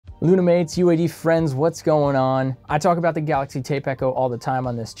Luna mates, UAD friends, what's going on? I talk about the Galaxy Tape Echo all the time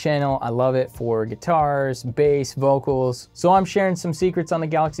on this channel. I love it for guitars, bass, vocals. So I'm sharing some secrets on the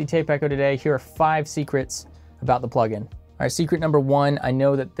Galaxy Tape Echo today. Here are 5 secrets about the plugin. All right, secret number 1, I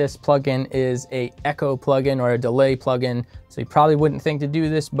know that this plugin is a echo plugin or a delay plugin, so you probably wouldn't think to do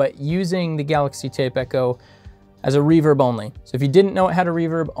this, but using the Galaxy Tape Echo as a reverb only. So if you didn't know it had a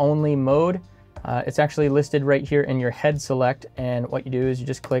reverb only mode, it's actually listed right here in your head select, and what you do is you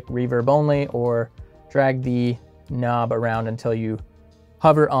just click reverb only or drag the knob around until you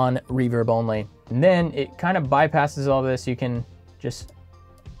hover on reverb only. And then it kind of bypasses all this. You can just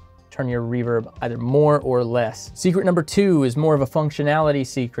turn your reverb either more or less. Secret number 2 is more of a functionality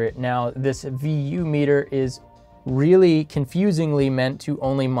secret. Now, this VU meter is really confusingly meant to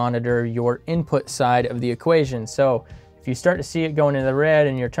only monitor your input side of the equation. So if you start to see it going into the red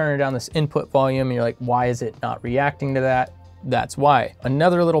and you're turning down this input volume and you're like, why is it not reacting to that? That's why.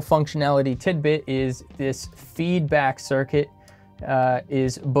 Another little functionality tidbit is this feedback circuit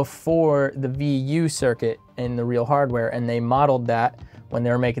is before the VU circuit in the real hardware, and they modeled that when they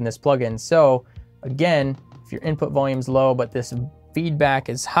were making this plugin. So again, if your input volume's low, but this feedback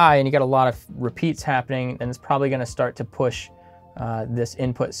is high and you got a lot of repeats happening, then it's probably gonna start to push this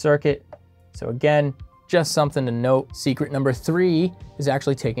input circuit. So again, just something to note. Secret number 3 is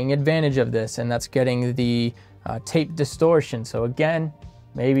actually taking advantage of this, and that's getting the tape distortion. So again,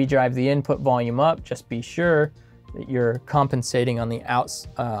 maybe drive the input volume up, just be sure that you're compensating on the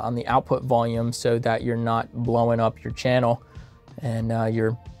output volume so that you're not blowing up your channel and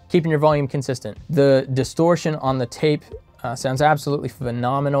you're keeping your volume consistent. The distortion on the tape sounds absolutely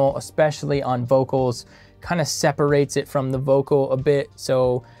phenomenal, especially on vocals. Kind of separates it from the vocal a bit,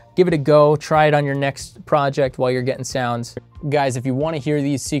 so give it a go. Try it on your next project while you're getting sounds. Guys, if you want to hear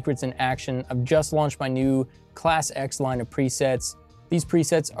these secrets in action, I've just launched my new Class X line of presets. These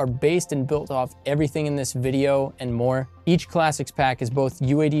presets are based and built off everything in this video and more. Each Class X pack is both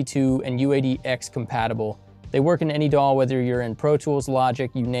UAD2 and UADx compatible. They work in any DAW, whether you're in Pro Tools,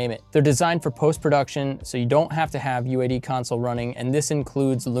 Logic, you name it. They're designed for post-production, so you don't have to have UAD Console running, and this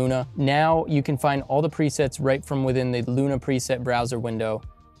includes Luna. Now you can find all the presets right from within the Luna preset browser window.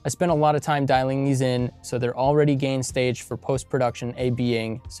 I spent a lot of time dialing these in, so they're already gain staged for post-production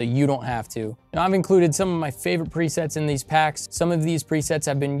ABing, so you don't have to. Now, I've included some of my favorite presets in these packs. Some of these presets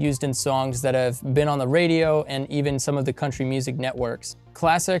have been used in songs that have been on the radio and even some of the country music networks.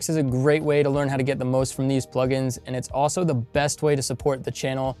 Class X is a great way to learn how to get the most from these plugins, and it's also the best way to support the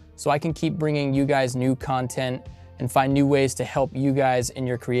channel so I can keep bringing you guys new content and find new ways to help you guys in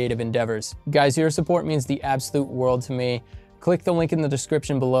your creative endeavors. Guys, your support means the absolute world to me. Click the link in the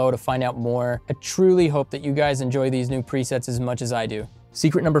description below to find out more. I truly hope that you guys enjoy these new presets as much as I do.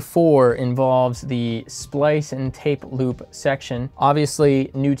 Secret number 4 involves the splice and tape loop section.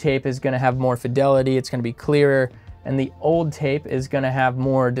 Obviously, new tape is gonna have more fidelity, it's gonna be clearer, and the old tape is gonna have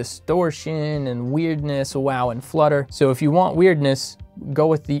more distortion and weirdness, wow, and flutter. So if you want weirdness, go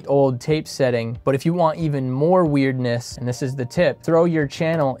with the old tape setting. But if you want even more weirdness, and this is the tip, throw your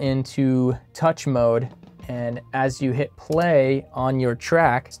channel into touch mode, and as you hit play on your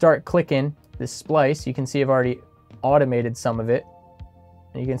track, start clicking this splice. You can see I've already automated some of it.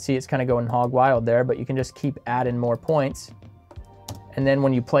 And you can see it's kind of going hog wild there, but you can just keep adding more points. And then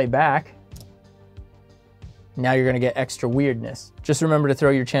when you play back, now you're gonna get extra weirdness. Just remember to throw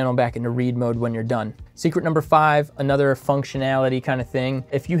your channel back into read mode when you're done. Secret number 5, another functionality kind of thing.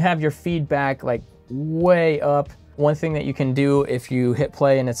 If you have your feedback like way up, one thing that you can do if you hit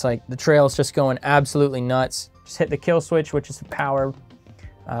play and it's like the trail's just going absolutely nuts, just hit the kill switch, which is the power.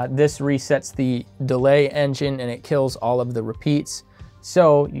 This resets the delay engine and it kills all of the repeats.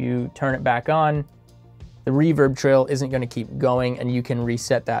 So you turn it back on, the reverb trail isn't gonna keep going and you can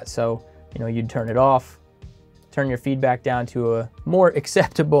reset that. So, you know, you'd turn it off, turn your feedback down to a more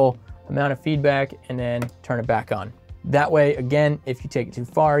acceptable amount of feedback, and then turn it back on. That way, again, if you take it too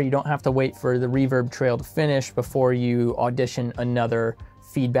far, you don't have to wait for the reverb trail to finish before you audition another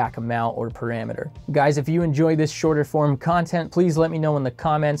feedback amount or parameter. Guys, if you enjoy this shorter form content, please let me know in the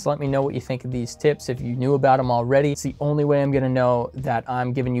comments. Let me know what you think of these tips if you knew about them already. It's the only way I'm gonna know that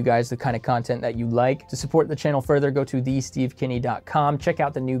I'm giving you guys the kind of content that you like. To support the channel further, go to thestevekinney.com. Check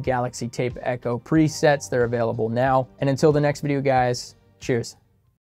out the new Galaxy Tape Echo presets. They're available now. And until the next video, guys, cheers.